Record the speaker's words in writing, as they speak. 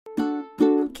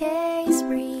case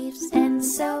briefs, and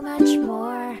so much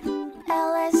more.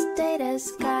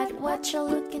 LSData's got what you're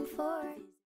looking for.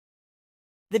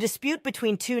 The dispute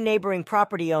between two neighboring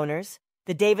property owners,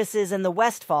 the Davises and the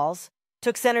Westphals,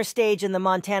 took center stage in the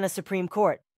Montana Supreme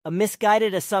Court. A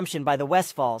misguided assumption by the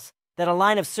Westphals that a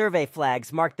line of survey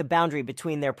flags marked the boundary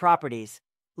between their properties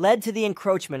led to the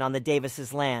encroachment on the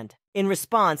Davises' land. In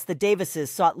response, the Davises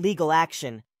sought legal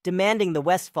action, demanding the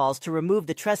Westphals to remove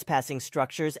the trespassing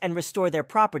structures and restore their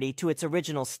property to its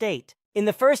original state. In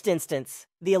the first instance,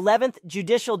 the 11th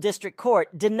Judicial District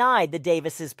Court denied the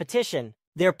Davises' petition.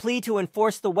 Their plea to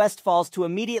enforce the Westphals to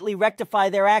immediately rectify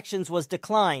their actions was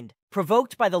declined.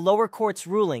 Provoked by the lower court's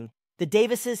ruling, the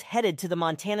Davises headed to the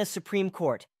Montana Supreme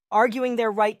Court, arguing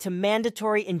their right to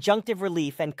mandatory injunctive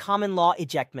relief and common law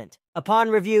ejectment. Upon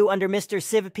review under Mr.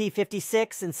 Civ P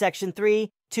 56 and Section 3-204-5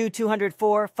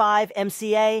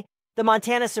 MCA, the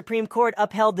Montana Supreme Court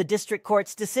upheld the district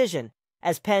court's decision,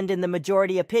 as penned in the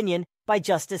majority opinion by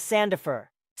Justice Sandifer.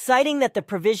 Citing that the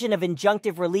provision of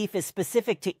injunctive relief is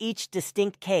specific to each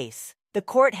distinct case, the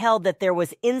court held that there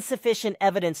was insufficient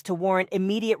evidence to warrant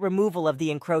immediate removal of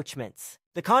the encroachments.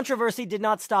 The controversy did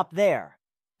not stop there,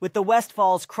 with the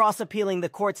Westphals cross-appealing the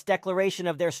court's declaration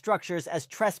of their structures as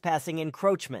trespassing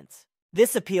encroachments.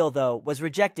 This appeal, though, was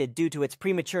rejected due to its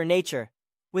premature nature,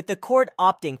 with the court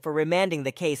opting for remanding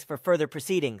the case for further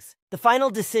proceedings. The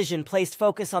final decision placed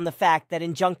focus on the fact that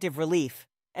injunctive relief,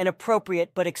 an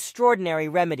appropriate but extraordinary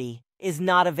remedy, is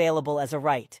not available as a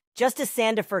right. Justice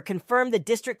Sandifer confirmed the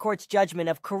district court's judgment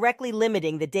of correctly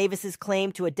limiting the Davises'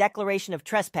 claim to a declaration of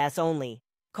trespass only,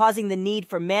 causing the need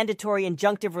for mandatory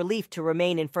injunctive relief to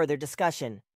remain in further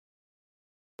discussion.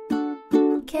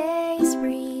 Case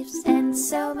briefs, and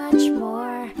so much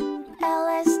more.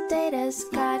 LSData's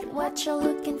got what you're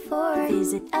looking for.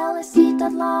 Visit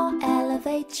lsd.law,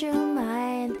 elevate your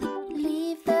mind.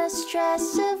 Leave the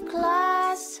stress of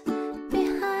class.